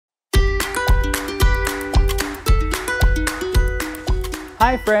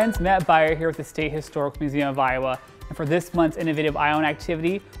Hi friends, Matt Byer here with the State Historical Museum of Iowa, and for this month's Innovative Iowan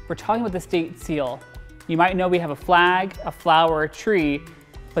activity, we're talking about the state seal. You might know we have a flag, a flower, a tree,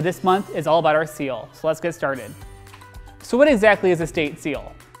 but this month is all about our seal, so let's get started. So what exactly is a state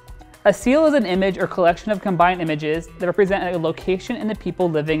seal? A seal is an image or collection of combined images that represent a location and the people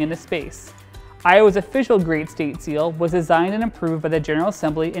living in the space. Iowa's official Great State Seal was designed and approved by the General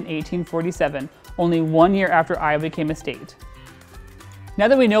Assembly in 1847, only 1 year after Iowa became a state. Now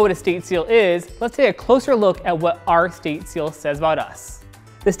that we know what a state seal is, let's take a closer look at what our state seal says about us.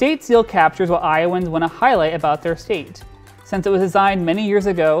 The state seal captures what Iowans want to highlight about their state. Since it was designed many years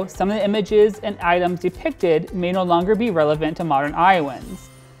ago, some of the images and items depicted may no longer be relevant to modern Iowans.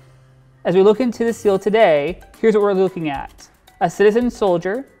 As we look into the seal today, here's what we're looking at. A citizen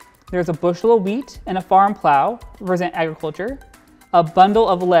soldier, there's a bushel of wheat and a farm plow to represent agriculture, a bundle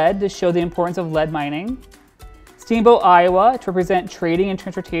of lead to show the importance of lead mining, Steamboat Iowa to represent trading and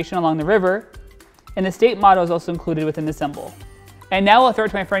transportation along the river, and the state motto is also included within the symbol. And now I'll throw it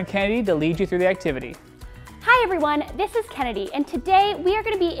to my friend Kennedy to lead you through the activity. Hi everyone, this is Kennedy, and today we are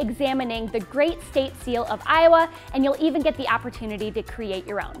going to be examining the Great State Seal of Iowa, and you'll even get the opportunity to create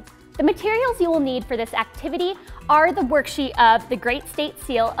your own. The materials you will need for this activity are the worksheet of the Great State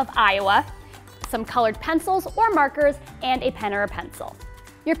Seal of Iowa, some colored pencils or markers, and a pen or a pencil.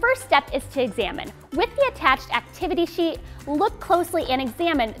 Your first step is to examine. With the attached activity sheet, look closely and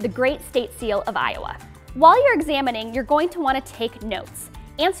examine the Great State Seal of Iowa. While you're examining, you're going to want to take notes.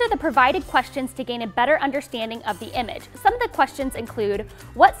 Answer the provided questions to gain a better understanding of the image. Some of the questions include,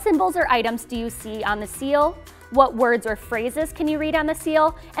 what symbols or items do you see on the seal? What words or phrases can you read on the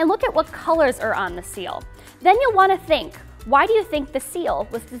seal? And look at what colors are on the seal. Then you'll want to think, why do you think the seal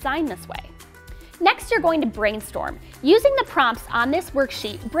was designed this way? Next, you're going to brainstorm. Using the prompts on this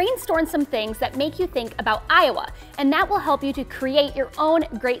worksheet, brainstorm some things that make you think about Iowa, and that will help you to create your own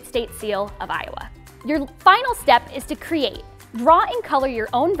Great State Seal of Iowa. Your final step is to create. Draw and color your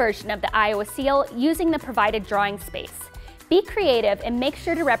own version of the Iowa seal using the provided drawing space. Be creative and make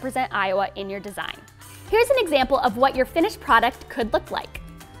sure to represent Iowa in your design. Here's an example of what your finished product could look like.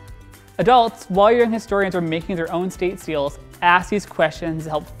 Adults, while young historians are making their own state seals, ask these questions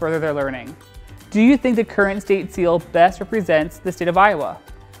to help further their learning. Do you think the current state seal best represents the state of Iowa?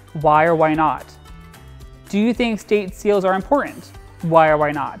 Why or why not? Do you think state seals are important? Why or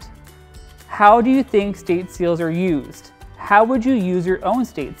why not? How do you think state seals are used? How would you use your own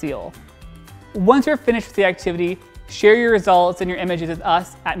state seal? Once you're finished with the activity, share your results and your images with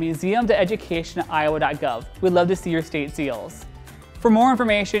us at museum.education@iowa.gov. We'd love to see your state seals. For more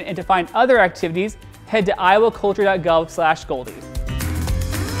information and to find other activities, head to iowaculture.gov/Goldie.